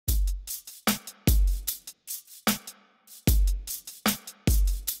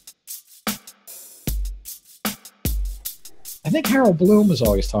I think Harold Bloom was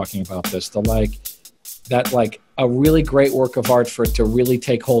always talking about this, that a really great work of art, for it to really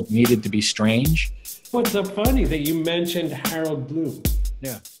take hold, needed to be strange. What's so funny that you mentioned Harold Bloom?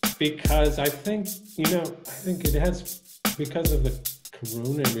 Yeah. Because I think, I think it has, because of the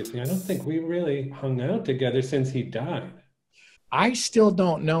corona and everything, I don't think we really hung out together since he died. I still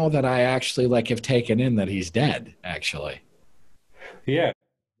don't know that I actually have taken in that he's dead, actually. Yeah.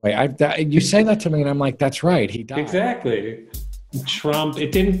 You say that to me and I'm like, that's right, he died. Exactly. Trump,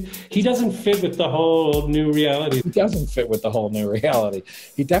 he doesn't fit with the whole new reality. He doesn't fit with the whole new reality.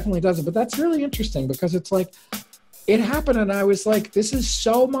 He definitely doesn't. But that's really interesting, because it's like, it happened and I was like, this is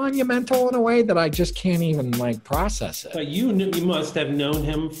so monumental in a way that I just can't even process it. But you must have known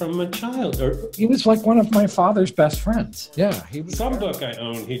him from a child. He was like one of my father's best friends. Yeah. Some book I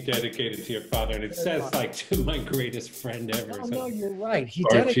own, he dedicated to your father, and it says to my greatest friend ever. No, you're right. He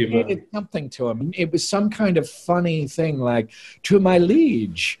dedicated something to him. It was some kind of funny thing, like, to my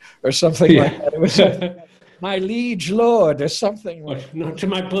liege, or something like that. It was my liege lord, or something. No, to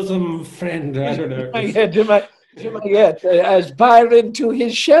my bosom friend, I don't know. As Byron to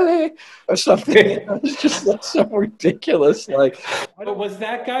his Shelley, or something. It's just so ridiculous. But was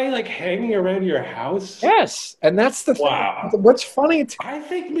that guy hanging around your house? Yes, and that's the wow. thing. What's funny? I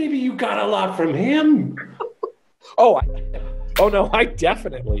think maybe you got a lot from him. Oh no, I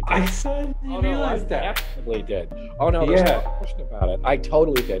definitely did. I suddenly realized that. I definitely did. Oh no, there's no question about it. I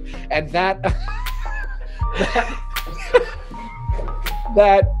totally did, and that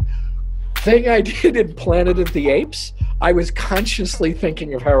thing I did in Planet of the Apes, I was consciously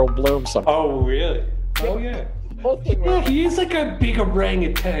thinking of Harold Bloom sometimes. Oh, really? Oh, yeah. Yeah, he's like a big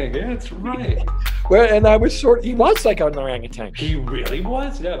orangutan. Yeah, that's right. And I was he was like an orangutan. He really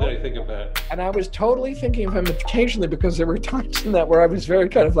was, now that I think about it. And I was totally thinking of him occasionally, because there were times in that where I was very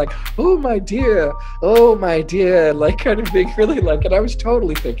kind of like, oh my dear, kind of being really and I was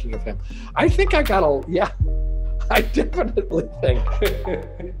totally thinking of him. I think I got I definitely think.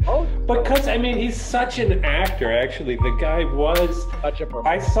 Because, he's such an actor, actually. The guy was such a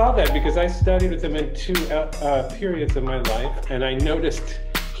I saw that because I studied with him in two periods of my life, and I noticed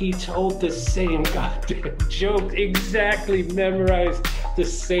he told the same goddamn joke, exactly memorized the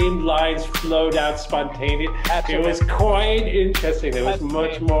same lines, flowed out spontaneous. It was quite interesting. There was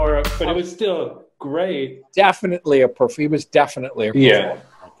much more, but it was still great. Definitely he was definitely a performer. Yeah.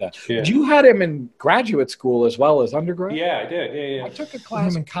 You had him in graduate school as well as undergrad? Yeah, I did. Yeah. I took a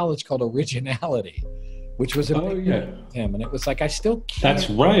class in college called Originality, which was a big thing with him, and it was I still can't That's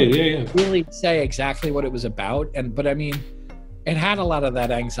right. Yeah. really say exactly what it was about, but it had a lot of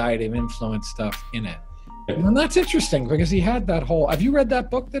that anxiety and influence stuff in it. And that's interesting, because he had that whole. Have you read that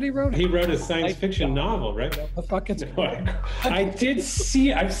book that he wrote? He wrote a science fiction novel, right? What the fuck it's called? I've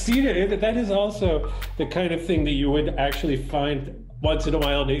seen it. That is also the kind of thing that you would actually find once in a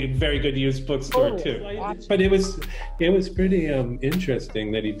while in very good used bookstore too. But it was pretty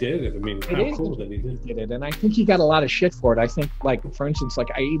interesting that he did it. How cool that he did it. And I think he got a lot of shit for it. I think, for instance, I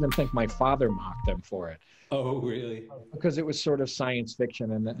even think my father mocked him for it. Oh, really? Because it was sort of science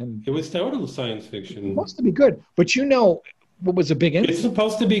fiction, and it was total science fiction. It's supposed to be good, but what was a big influence? It's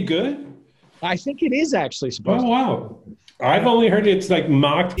supposed to be good? I think it is actually supposed to be. Wow. I've only heard it's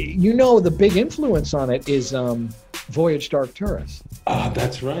mocked. The big influence on it is Voyage to Arcturus. Ah,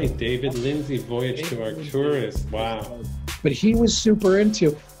 that's right. David Lindsay, Voyage to Arcturus. Wow. But he was super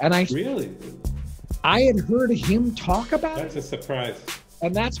into, and Really? I had heard him talk about it. That's a surprise.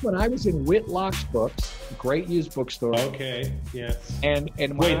 And that's when I was in Whitlock's Books, great used bookstore. Okay, yes. And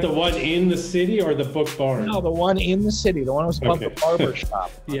wait, the one in the city or the book barn? No, the one in the city. The one that was above the barber shop.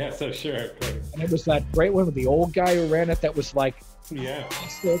 Yeah, so sure. And it was that great one with the old guy who ran it that was yeah.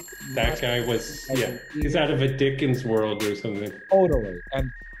 That guy was, he's out of a Dickens world or something. Totally. And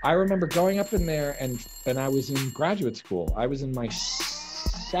I remember going up in there, and I was in graduate school. I was in my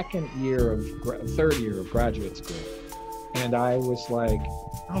third year of graduate school. And I was like,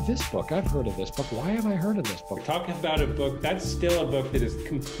 oh, this book, I've heard of this book. Why have I heard of this book? We're talking about a book, that's still a book that is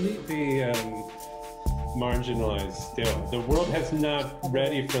completely marginalized still. The world has not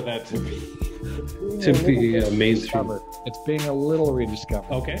ready for that to be mainstream. It's being a little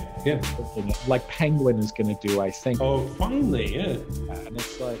rediscovered. Okay, yeah. Like Penguin is going to do, I think. Oh, finally, yeah. And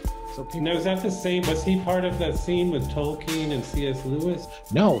it's so people... Now, is that the same? Was he part of that scene with Tolkien and C.S. Lewis?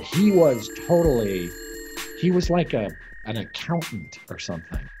 No, he was like an accountant or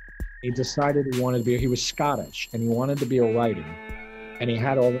something. He decided he was Scottish, and he wanted to be a writer. And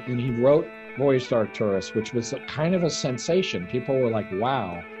he wrote Voyage to Arcturus, which was kind of a sensation. People were like,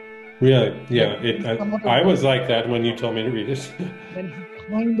 wow. Really? Yeah. I was like that when you told me to read it. And he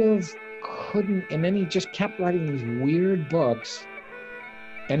kind of couldn't, and then he just kept writing these weird books,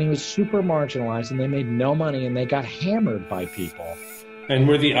 and he was super marginalized, and they made no money, and they got hammered by people. And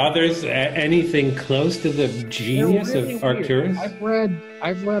were the others anything close to the genius really of Arcturus? I've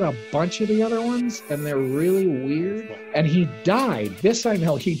read a bunch of the other ones, and they're really weird. And he died. This I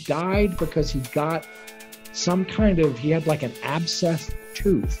know. He died because he got some kind of, he had like an abscessed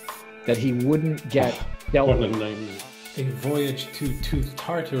tooth that he wouldn't get dealt What a with. nightmare. A voyage to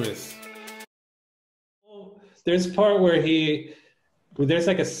Tartarus. There's a part where there's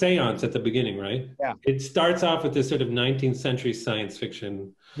like a seance at the beginning, right? Yeah. It starts off with this sort of 19th century science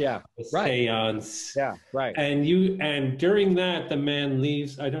fiction. Yeah, right. Seance. Yeah, right. And during that, the man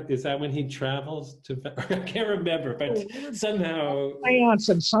leaves. Is that when he travels to? I can't remember, but somehow. Seance,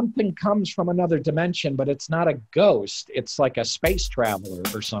 and something comes from another dimension, but it's not a ghost. It's like a space traveler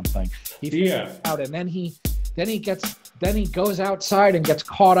or something. He figures it out, and then he goes outside and gets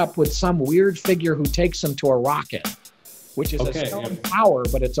caught up with some weird figure who takes him to a rocket, which is a stone tower,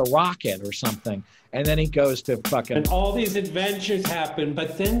 but it's a rocket or something. And then he goes to fucking... And all these adventures happen,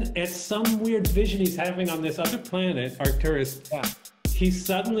 but then at some weird vision he's having on this other planet, Arcturus, he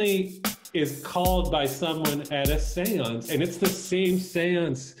suddenly is called by someone at a seance, and it's the same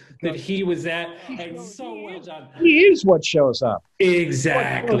seance that he was at, and so well done. He is what shows up.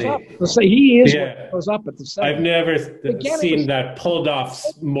 Exactly. He is what shows up at the seance. I've never seen that pulled off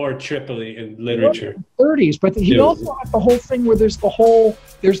more triply in literature. 30s, but he also had the whole thing where there's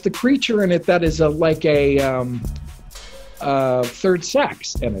the creature in it that is like a third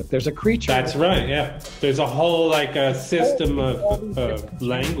sex in it. There's a creature. That's right, yeah. There's a whole like a system of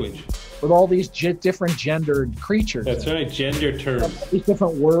language. With all these different gendered creatures. That's right, gender terms. These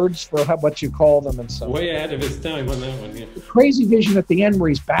different words for what you call them and so on. Way ahead of his time on that one, yeah. The crazy vision at the end where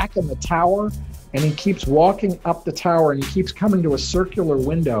he's back in the tower, and he keeps walking up the tower, and he keeps coming to a circular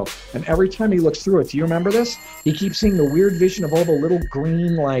window, and every time he looks through it, do you remember this? He keeps seeing the weird vision of all the little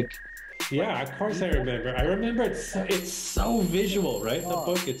green, like... Yeah, of course I remember. I remember it's so visual, right? The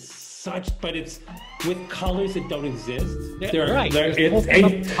book, but it's with colors that don't exist.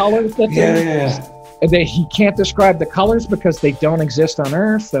 Colors that he can't describe the colors because they don't exist on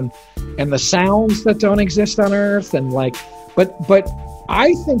Earth, and the sounds that don't exist on Earth, and like, but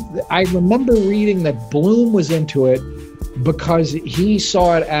I think I remember reading that Bloom was into it because he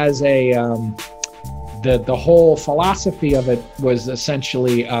saw it as a the whole philosophy of it was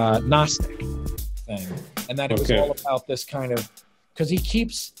essentially Gnostic thing, and that it was all about this kind of, because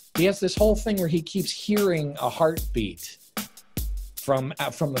he has this whole thing where he keeps hearing a heartbeat from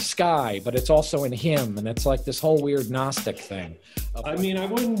the sky, but it's also in him, and it's like this whole weird Gnostic thing. I mean, I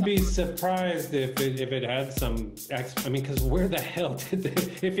wouldn't be surprised if it had some. I mean, because where the hell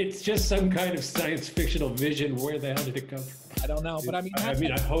if it's just some kind of science fictional vision, where the hell did it come from? I don't know, but I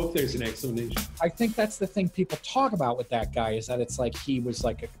mean, I hope there's an explanation. I think that's the thing people talk about with that guy, is that it's like he was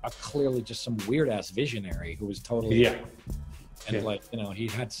like a clearly just some weird ass visionary who was totally like, you know, he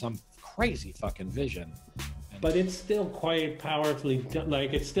had some crazy fucking vision. But it's still quite powerfully done.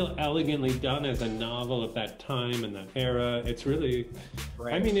 Like, it's still elegantly done as a novel of that time and that era. It's really,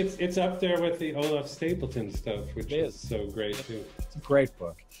 I mean, it's up there with the Olaf Stapleton stuff, which is so great too. It's a great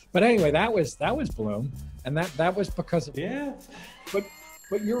book. But anyway, that was Bloom, and that was because of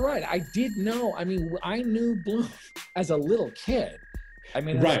But you're right. I did know. I mean, I knew Bloom as a little kid. I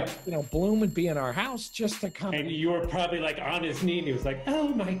mean, you know, Bloom would be in our house just to come. And you were probably like on his knee, and he was like, "Oh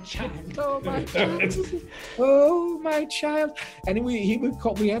my child, oh my child, oh my child," and we would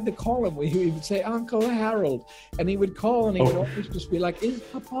call. We had to call him. He would say, "Uncle Harold," and he would call, and he would always just be like, "Is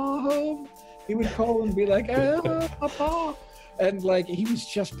Papa home?" He would call and be like, "Oh, Papa." And like, he was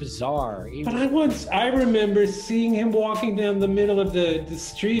just bizarre. I remember seeing him walking down the middle of the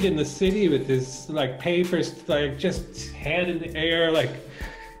street in the city with his like papers, like just head in the air. Like,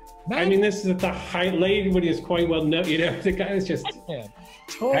 I mean, this is at the height late when he was quite well known. You know, the guy was just.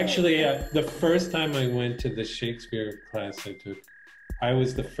 Actually, the first time I went to the Shakespeare class I took, I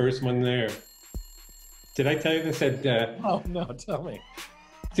was the first one there. Did I tell you this? Oh no, tell me.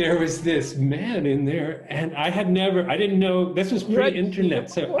 There was this man in there, and I didn't know, this was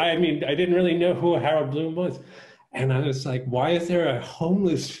pre-internet, so I mean, I didn't really know who Harold Bloom was. And I was like, why is there a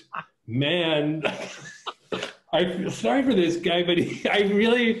homeless man? I feel sorry for this guy, but I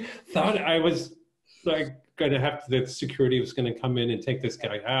really thought I was like going to have the security was going to come in and take this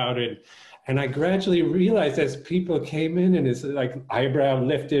guy out. And I gradually realized as people came in, and his like eyebrow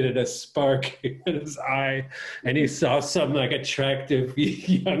lifted and a spark in his eye, and he saw some like attractive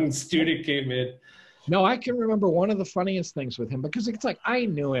young student came in. No, I can remember one of the funniest things with him, because it's like I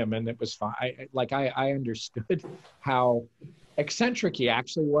knew him and it was fine. I understood how eccentric he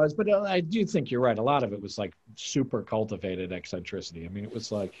actually was, but I do think you're right. A lot of it was like super cultivated eccentricity. I mean, it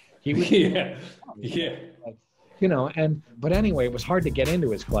was like he would, Yeah, yeah, like, but anyway, it was hard to get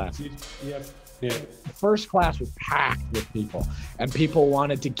into his classes. yeah, yeah. The first class was packed with people, and people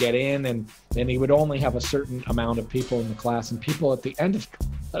wanted to get in, and he would only have a certain amount of people in the class, and people at the end of the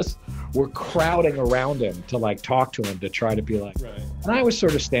class were crowding around him to like talk to him, to try to be like, Right. and I was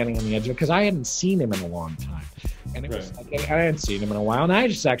sort of standing on the edge of it because I hadn't seen him in a long time. And it was like, I hadn't seen him in a while, and I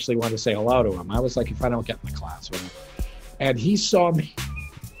just actually wanted to say hello to him. I was like, if I don't get in the class, whatever. And he saw me,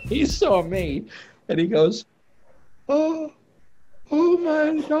 and he goes, oh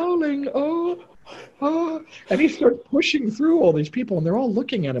my darling, oh. And he starts pushing through all these people, and they're all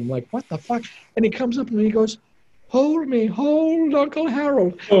looking at him like, what the fuck? And he comes up and he goes, hold Uncle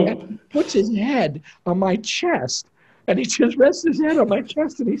Harold. And he puts his head on my chest, and he just rests his head on my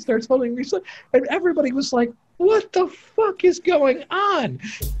chest, and he starts holding me. And everybody was like, what the fuck is going on?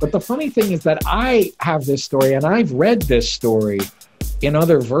 But the funny thing is that I have this story, and I've read this story in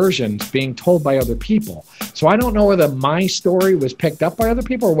other versions being told by other people. So I don't know whether my story was picked up by other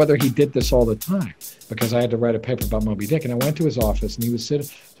people or whether he did this all the time, because I had to write a paper about Moby Dick, and I went to his office, and he was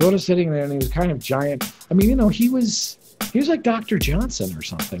sitting there, and he was kind of giant. I mean, he was like Dr. Johnson or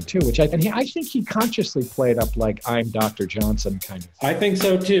something too, I think he consciously played up like I'm Dr. Johnson kind of. I think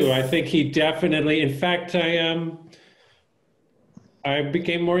so too. I think he definitely, in fact, I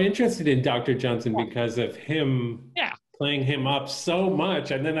became more interested in Dr. Johnson because of him. Yeah. Playing him up so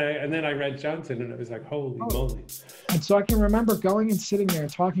much, and then I read Johnson, and it was like, holy moly! And so I can remember going and sitting there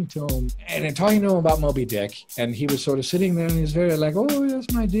and talking to him about Moby Dick, and he was sort of sitting there, and he was very like, oh yes,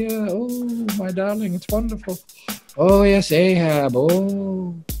 my dear, oh my darling, it's wonderful. Oh yes, Ahab,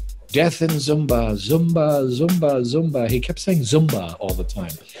 oh, death and Zumba, Zumba, Zumba, Zumba. He kept saying Zumba all the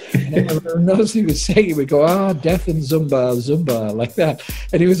time. And I never noticed he would say, he would go, death and Zumba, Zumba, like that.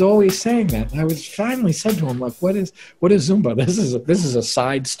 And he was always saying that. And I was finally said to him, like, what is Zumba? This is a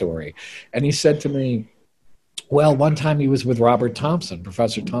side story. And he said to me, well, one time he was with Robert Thompson,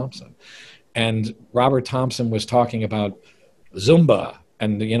 Professor Thompson. And Robert Thompson was talking about Zumba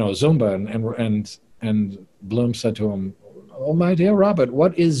and, Zumba. And Bloom said to him, oh, my dear Robert,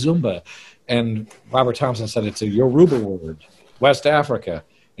 what is Zumba? And Robert Thompson said, it's a Yoruba word, West Africa.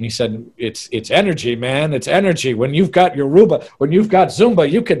 And he said, it's energy, man. It's energy. When you've got Yoruba, when you've got Zumba,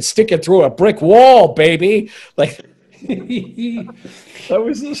 you can stick it through a brick wall, baby. Like, that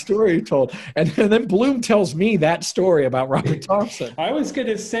was the story he told. And then Bloom tells me that story about Robert Thompson. I was going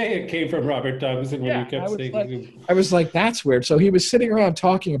to say it came from Robert Thompson when you kept saying I was like, that's weird. So he was sitting around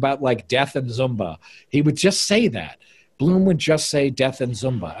talking about like death and Zumba. He would just say that. Bloom would just say death and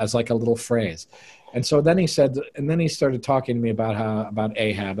Zumba as like a little phrase. And so then he said, and then he started talking to me about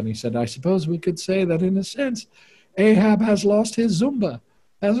Ahab. And he said, I suppose we could say that in a sense, Ahab has lost his Zumba,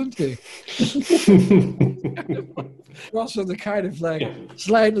 hasn't he? Also the kind of like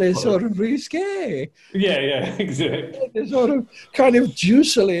slightly sort of risque. Yeah, exactly. Sort of kind of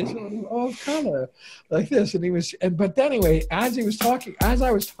juicily, sort of off color like this. And he was, but anyway, as I was talking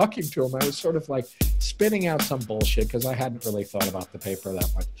to him, I was sort of like spinning out some bullshit because I hadn't really thought about the paper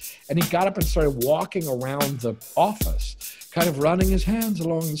that much. And he got up and started walking around the office, kind of running his hands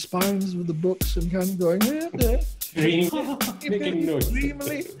along the spines of the books and kind of going, making noise.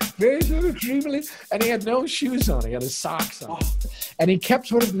 Dreamily, very sort of dreamily. And he had no shoes on. He had his socks on. And he kept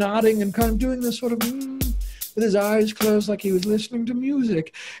sort of nodding and kind of doing this sort of with his eyes closed like he was listening to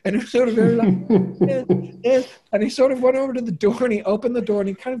music. And it was sort of very like, yes. And he sort of went over to the door and he opened the door and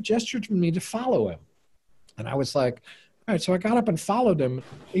he kind of gestured to me to follow him. And I was like, all right, so I got up and followed him.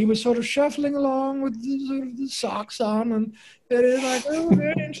 He was sort of shuffling along with the socks on, and it is like, oh,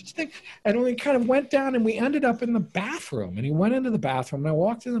 very interesting. And we kind of went down, and we ended up in the bathroom. And he went into the bathroom, and I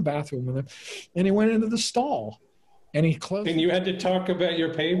walked in the bathroom with him, and he went into the stall, and he closed. And you had to talk about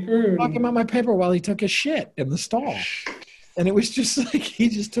your paper? Talking about my paper while he took a shit in the stall. And it was just like he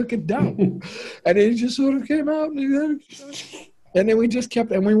just took a dump. And he just sort of came out, and then we just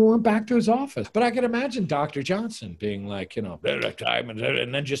kept, and we went back to his office. But I could imagine Dr. Johnson being like, and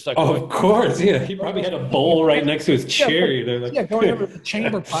then just like, of course, yeah. He probably had a bowl right next to his chair. Going over to the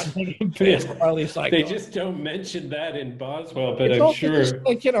chamber pot and taking piss while he's like, they just don't mention that in Boswell, but I'm sure. Just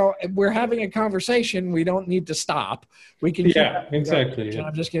like, we're having a conversation. We don't need to stop. We can. Exactly.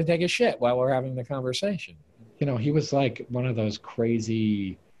 I'm just going to take a shit while we're having the conversation. He was like one of those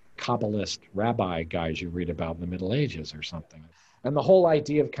crazy Kabbalist rabbi guys you read about in the Middle Ages or something. And the whole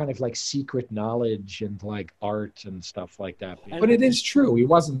idea of kind of like secret knowledge and like art and stuff like that. But it is true. He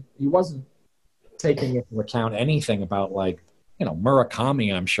wasn't taking into account anything about like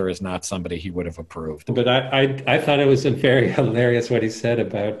Murakami, I'm sure, is not somebody he would have approved. But I thought it was very hilarious what he said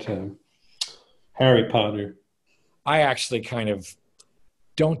about Harry Potter. I actually kind of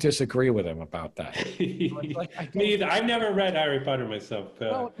don't disagree with him about that. Me either. I've never read Harry Potter myself.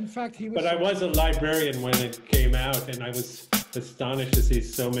 Well, in fact, but I was a librarian when it came out, and I was astonished to see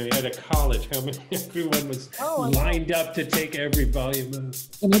so many at a college. How many everyone was lined up to take every volume of.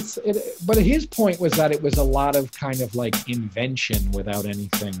 And but his point was that it was a lot of kind of like invention without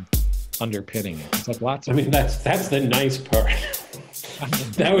anything underpinning it. It's like lots of. I mean, that's the nice part.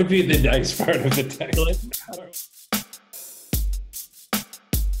 That would be the nice part of the text.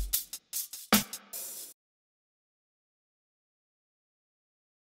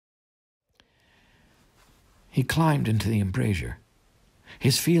 He climbed into the embrasure.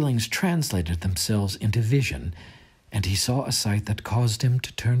 His feelings translated themselves into vision, and he saw a sight that caused him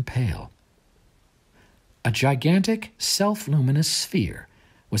to turn pale. A gigantic, self-luminous sphere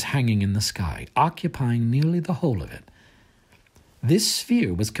was hanging in the sky, occupying nearly the whole of it. This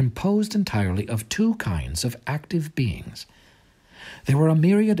sphere was composed entirely of two kinds of active beings. There were a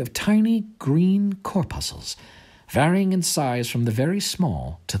myriad of tiny green corpuscles, varying in size from the very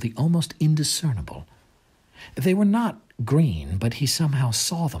small to the almost indiscernible. They were not green, but he somehow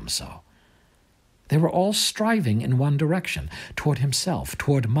saw them so. They were all striving in one direction, toward himself,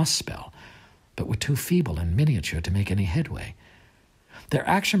 toward Muspel, but were too feeble and miniature to make any headway. Their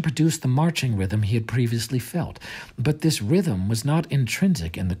action produced the marching rhythm he had previously felt, but this rhythm was not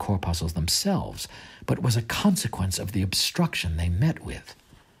intrinsic in the corpuscles themselves, but was a consequence of the obstruction they met with.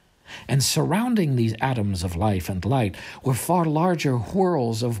 And surrounding these atoms of life and light were far larger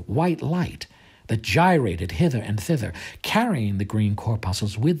whirls of white light, that gyrated hither and thither, carrying the green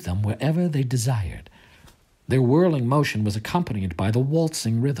corpuscles with them wherever they desired. Their whirling motion was accompanied by the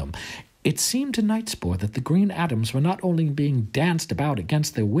waltzing rhythm. It seemed to Nightspore that the green atoms were not only being danced about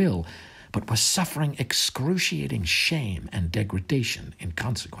against their will, but were suffering excruciating shame and degradation in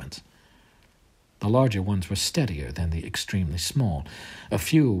consequence. The larger ones were steadier than the extremely small. A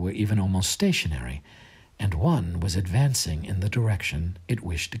few were even almost stationary, and one was advancing in the direction it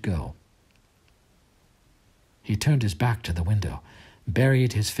wished to go. He turned his back to the window,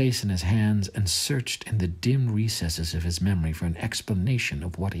 buried his face in his hands, and searched in the dim recesses of his memory for an explanation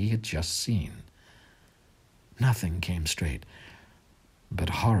of what he had just seen. Nothing came straight, but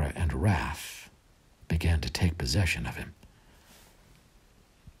horror and wrath began to take possession of him.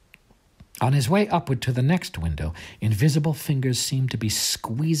 On his way upward to the next window, invisible fingers seemed to be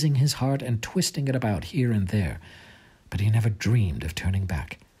squeezing his heart and twisting it about here and there, but he never dreamed of turning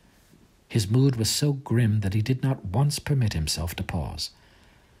back. His mood was so grim that he did not once permit himself to pause.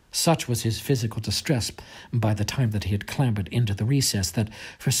 Such was his physical distress by the time that he had clambered into the recess that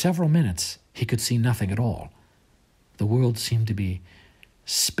for several minutes he could see nothing at all. The world seemed to be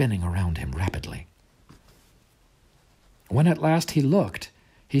spinning around him rapidly. When at last he looked,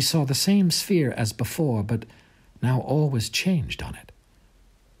 he saw the same sphere as before, but now all was changed on it.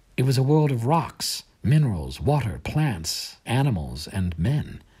 It was a world of rocks, minerals, water, plants, animals, and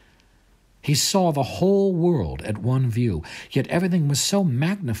men. He saw the whole world at one view, yet everything was so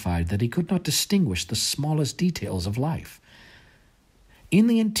magnified that he could not distinguish the smallest details of life. In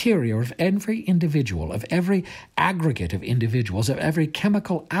the interior of every individual, of every aggregate of individuals, of every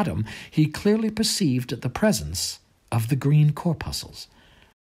chemical atom, he clearly perceived the presence of the green corpuscles.